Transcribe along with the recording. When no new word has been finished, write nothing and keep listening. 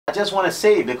I just want to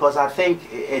say, because I think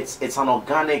it's an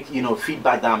organic, you know,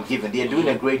 feedback that I'm giving. They're doing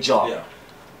a great job. Yeah.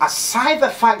 Aside the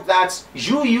fact that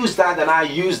you use that and I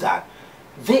use that,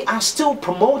 they are still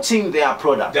promoting their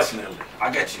product. Definitely,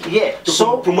 I get you. Yeah.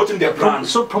 So promoting their brand.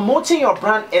 So promoting your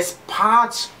brand is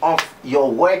part of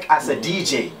your work as a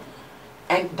DJ,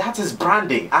 and that is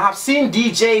branding. I have seen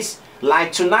DJs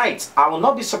like tonight. I will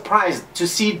not be surprised to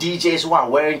see DJs who are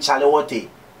wearing chalewote.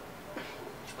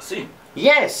 See.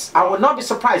 Yes, I will not be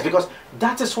surprised, because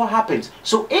that is what happens.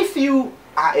 So if you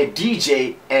are a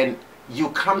DJ and you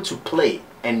come to play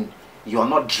and you are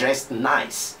not dressed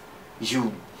nice,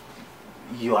 you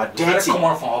are dirty. It's very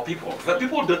common for our people.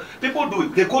 People do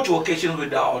it. They go to occasions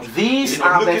without these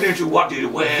looking into what they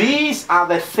wear. These are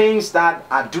the things that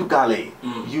are dugale.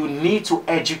 You need to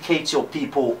educate your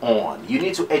people on. You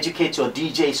need to educate your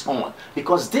DJs on,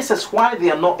 because this is why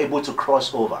they are not able to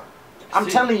cross over. I'm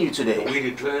telling you today. The way they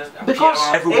dress, because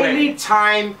everywhere.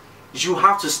 anytime you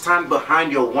have to stand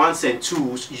behind your ones and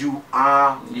twos, you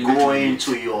are going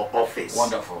to your office.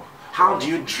 Wonderful. How do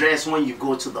you dress when you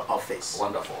go to the office?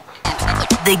 Wonderful.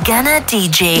 The Ghana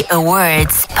DJ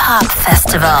Awards Pop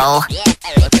Festival.